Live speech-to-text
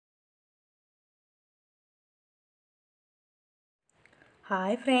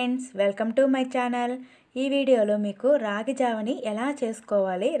Hi friends, welcome to my channel. ఈ వీడియోలో మీకు రాగి జావని ఎలా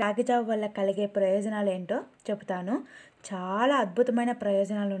చేసుకోవాలి, రాగి జావ వల్ల కలిగే ప్రయోజనాలు ఏంటో చెప్తాను. చాలా అద్భుతమైన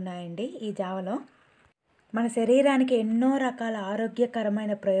ప్రయోజనాలు ఉన్నాయండి ఈ జావలో. మన శరీరానికి ఎన్నో రకాల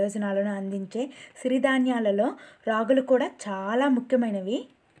ఆరోగ్యకరమైన ప్రయోజనాలను అందించే సిరిధాన్యాలలో రాగులు కూడా చాలా ముఖ్యమైనవి.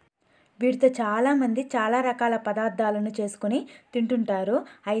 వీటితో చాలామంది చాలా రకాల పదార్థాలను చేసుకుని తింటుంటారు.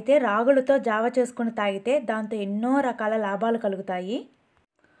 అయితే రాగులతో జావ చేసుకుని తాగితే దాంతో ఎన్నో రకాల లాభాలు కలుగుతాయి.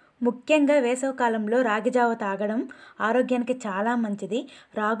 ముఖ్యంగా వేసవికాలంలో రాగి జావ తాగడం ఆరోగ్యానికి చాలా మంచిది.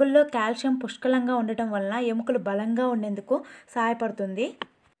 రాగుల్లో కాల్షియం పుష్కలంగా ఉండటం వలన ఎముకలు బలంగా ఉండేందుకు సహాయపడుతుంది.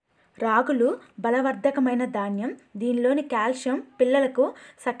 రాగులు బలవర్ధకమైన ధాన్యం. దీనిలోని కాల్షియం పిల్లలకు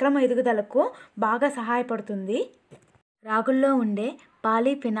సక్రమ ఎదుగుదలకు బాగా సహాయపడుతుంది. రాగుల్లో ఉండే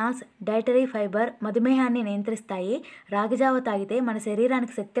పాలీఫినాల్స్, డైటరీ ఫైబర్ మధుమేహాన్ని నియంత్రిస్తాయి. రాగి జావ తాగితే మన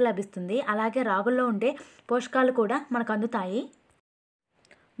శరీరానికి శక్తి లభిస్తుంది. అలాగే రాగుల్లో ఉండే పోషకాలు కూడా మనకు అందుతాయి.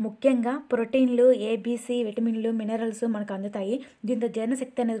 ముఖ్యంగా ప్రోటీన్లు, ఏబీసీ విటమిన్లు, మినరల్స్ మనకు అందుతాయి. దీంతో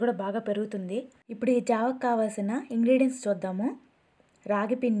జీర్ణశక్తి అనేది కూడా బాగా పెరుగుతుంది. ఇప్పుడు ఈ జావకు కావాల్సిన ఇంగ్రీడియంట్స్ చూద్దాము.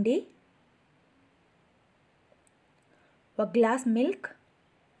 రాగి పిండి, 1 గ్లాస్ మిల్క్,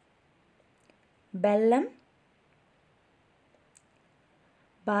 బెల్లం,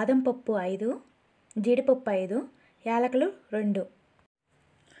 బాదం పప్పు 5, జీడిపప్పు 5, యాలకులు 2.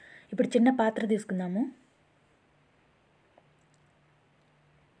 ఇప్పుడు చిన్న పాత్ర తీసుకుందాము.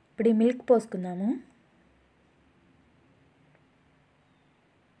 ఇప్పుడు ఈ మిల్క్ పోసుకుందాము.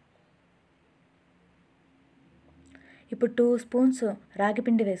 ఇప్పుడు 2 స్పూన్స్ రాగి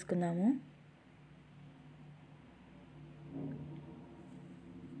పిండి వేసుకుందాము.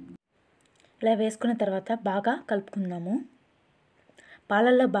 ఇలా వేసుకున్న తర్వాత బాగా కలుపుకుందాము.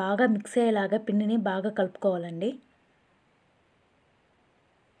 పాలల్లో బాగా మిక్స్ అయ్యేలాగా పిండిని బాగా కలుపుకోవాలండి.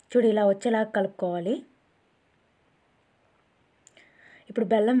 చూడు, ఇలా వచ్చేలాగా కలుపుకోవాలి. ఇప్పుడు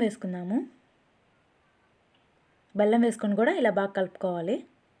బెల్లం వేసుకుందాము. బెల్లం వేసుకొని కూడా ఇలా బాగా కలుపుకోవాలి.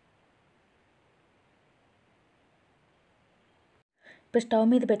 ఇప్పుడు స్టవ్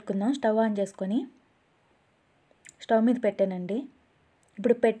మీద పెట్టుకుందాం. స్టవ్ ఆన్ చేసుకొని స్టవ్ మీద పెట్టానండి.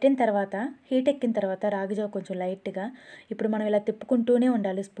 ఇప్పుడు పెట్టిన తర్వాత హీట్ ఎక్కిన తర్వాత రాగిజావ కొంచెం లైట్గా ఇప్పుడు మనం ఇలా తిప్పుకుంటూనే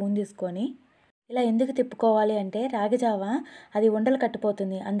ఉండాలి స్పూన్ తీసుకొని. ఇలా ఎందుకు తిప్పుకోవాలి అంటే రాగిజావ అది ఉండలు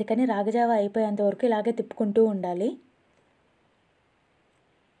కట్టిపోతుంది. అందుకని రాగిజావ అయిపోయేంత వరకు ఇలాగే తిప్పుకుంటూ ఉండాలి.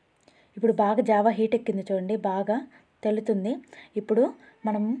 ఇప్పుడు బాగా జావ హీట్ ఎక్కింది చూడండి, బాగా తెలుతుంది. ఇప్పుడు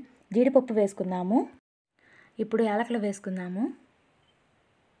మనం జీడిపప్పు వేసుకుందాము. ఇప్పుడు యాలకులు వేసుకుందాము.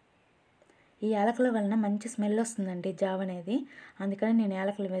 ఈ యాలకుల వలన మంచి స్మెల్ వస్తుందండి జావ అనేది, అందుకని నేను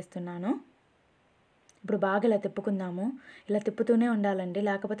యాలకులు వేస్తున్నాను. ఇప్పుడు బాగా ఇలా తిప్పుకుందాము. ఇలా తిప్పుతూనే ఉండాలండి,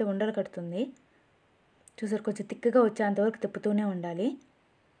 లేకపోతే ఉండలు కడుతుంది. చూసారు, కొంచెం తిక్కగా వచ్చేంతవరకు తిప్పుతూనే ఉండాలి.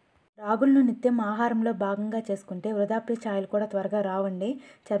 రాగులను నిత్యం ఆహారంలో భాగంగా చేసుకుంటే వృద్ధాప్య ఛాయలు కూడా త్వరగా రావండి.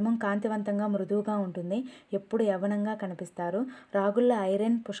 చర్మం కాంతివంతంగా మృదువుగా ఉంటుంది. ఎప్పుడు యవ్వనంగా కనిపిస్తారు. రాగుల్లో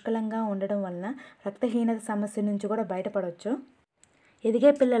ఐరన్ పుష్కలంగా ఉండడం వలన రక్తహీనత సమస్య నుంచి కూడా బయటపడవచ్చు. ఎదిగే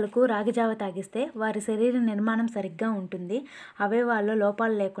పిల్లలకు రాగి జావ తాగిస్తే వారి శరీర నిర్మాణం సరిగ్గా ఉంటుంది. అవయవాల్లో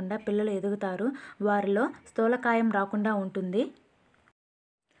లోపాలు లేకుండా పిల్లలు ఎదుగుతారు. వారిలో స్థూలకాయం రాకుండా ఉంటుంది.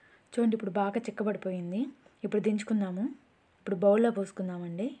 చూడండి, ఇప్పుడు బాగా చిక్కబడిపోయింది. ఇప్పుడు దించుకుందాము. ఇప్పుడు బౌల్లో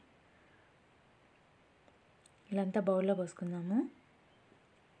పోసుకుందామండి. ఇలాంతా బౌల్లో పోసుకుందాము.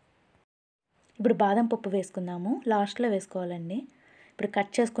 ఇప్పుడు బాదం పప్పు వేసుకుందాము. లాస్ట్లో వేసుకోవాలండి. ఇప్పుడు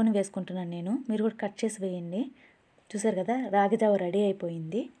కట్ చేసుకొని వేసుకుంటున్నాను నేను. మీరు కూడా కట్ చేసి వేయండి. చూసారు కదా, రాగి జావ రెడీ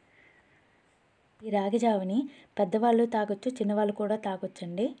అయిపోయింది. ఈ రాగి జావని పెద్దవాళ్ళు తాగొచ్చు, చిన్నవాళ్ళు కూడా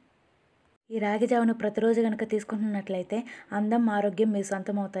తాగొచ్చండి. ఈ రాగి జావను ప్రతిరోజు కనుక తీసుకుంటున్నట్లయితే అందం, ఆరోగ్యం మీ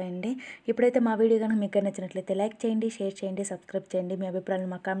సొంతం అవుతాయండి. ఇప్పుడైతే మా వీడియో కనుక మీకు నచ్చినట్లయితే లైక్ చేయండి, షేర్ చేయండి, సబ్స్క్రైబ్ చేయండి. మీ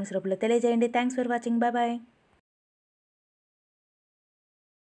అభిప్రాయాలను మా కామెంట్స్ రూపంలో తెలియజేయండి. Thanks for watching. Bye bye.